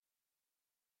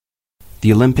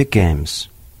The Olympic Games.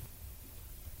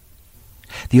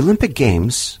 The Olympic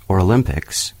Games, or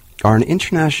Olympics, are an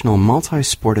international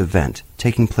multi-sport event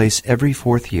taking place every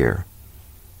fourth year.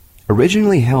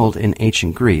 Originally held in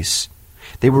ancient Greece,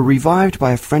 they were revived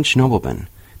by a French nobleman,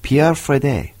 Pierre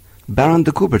Frédé, Baron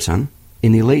de Coubertin,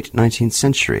 in the late 19th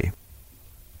century.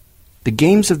 The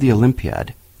Games of the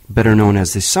Olympiad, better known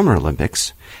as the Summer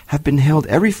Olympics, have been held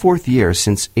every fourth year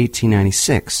since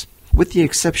 1896, with the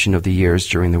exception of the years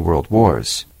during the World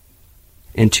Wars.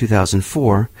 In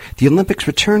 2004, the Olympics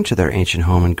returned to their ancient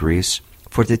home in Greece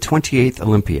for the 28th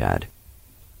Olympiad.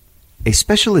 A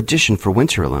special edition for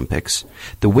Winter Olympics,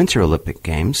 the Winter Olympic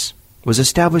Games, was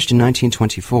established in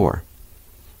 1924.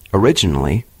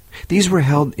 Originally, these were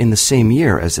held in the same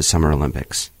year as the Summer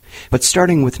Olympics, but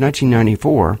starting with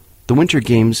 1994, the Winter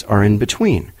Games are in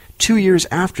between, 2 years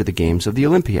after the Games of the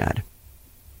Olympiad.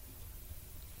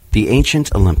 The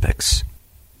Ancient Olympics.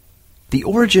 The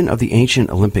origin of the ancient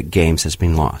Olympic Games has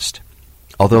been lost,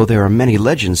 although there are many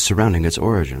legends surrounding its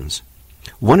origins.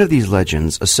 One of these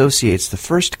legends associates the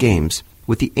first Games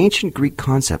with the ancient Greek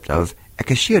concept of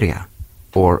ekashiria,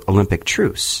 or Olympic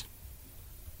truce.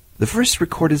 The first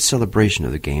recorded celebration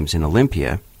of the Games in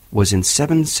Olympia was in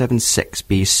 776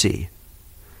 BC,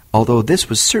 although this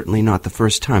was certainly not the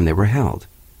first time they were held.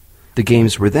 The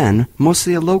Games were then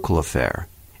mostly a local affair,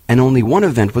 and only one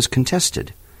event was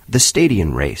contested, the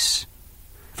Stadion race.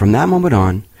 From that moment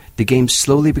on, the Games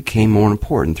slowly became more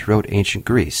important throughout ancient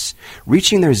Greece,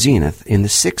 reaching their zenith in the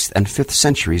 6th and 5th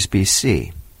centuries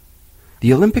BC.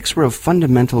 The Olympics were of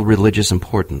fundamental religious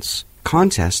importance,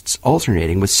 contests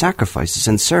alternating with sacrifices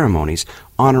and ceremonies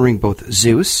honoring both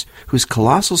Zeus, whose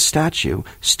colossal statue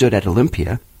stood at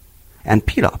Olympia, and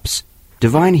Pelops,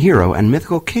 divine hero and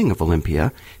mythical king of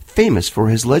Olympia, famous for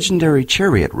his legendary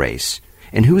chariot race,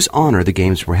 in whose honor the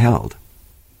Games were held.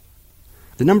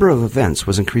 The number of events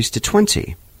was increased to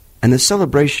 20, and the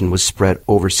celebration was spread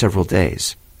over several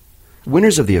days.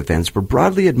 Winners of the events were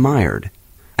broadly admired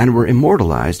and were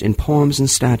immortalized in poems and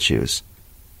statues.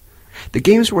 The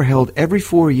Games were held every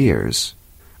 4 years,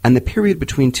 and the period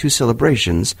between two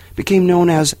celebrations became known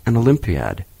as an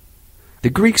Olympiad. The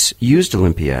Greeks used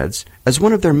Olympiads as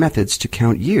one of their methods to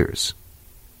count years.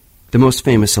 The most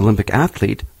famous Olympic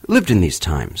athlete lived in these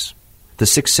times. The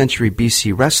 6th century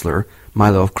BC wrestler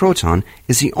Milo of Croton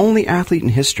is the only athlete in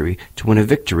history to win a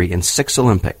victory in 6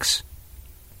 Olympics.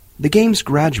 The Games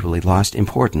gradually lost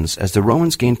importance as the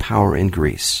Romans gained power in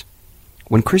Greece.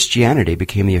 When Christianity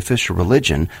became the official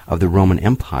religion of the Roman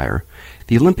Empire,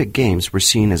 the Olympic Games were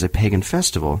seen as a pagan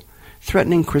festival,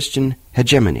 threatening Christian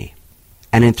hegemony.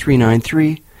 And in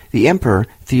 393, the Emperor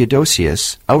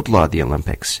Theodosius outlawed the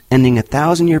Olympics, ending a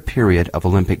 1,000-year period of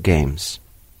Olympic Games.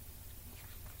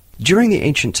 During the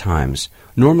ancient times,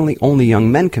 normally only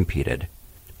young men competed.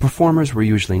 Performers were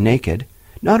usually naked,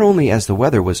 not only as the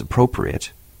weather was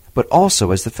appropriate, but also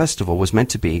as the festival was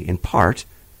meant to be, in part,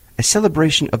 a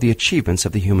celebration of the achievements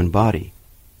of the human body.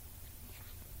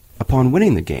 Upon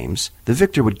winning the Games, the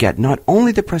victor would get not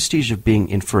only the prestige of being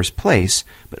in first place,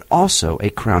 but also a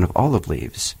crown of olive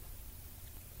leaves.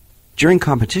 During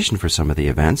competition for some of the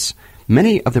events,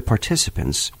 many of the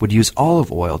participants would use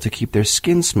olive oil to keep their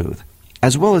skin smooth,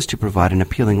 as well as to provide an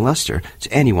appealing luster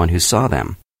to anyone who saw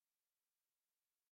them.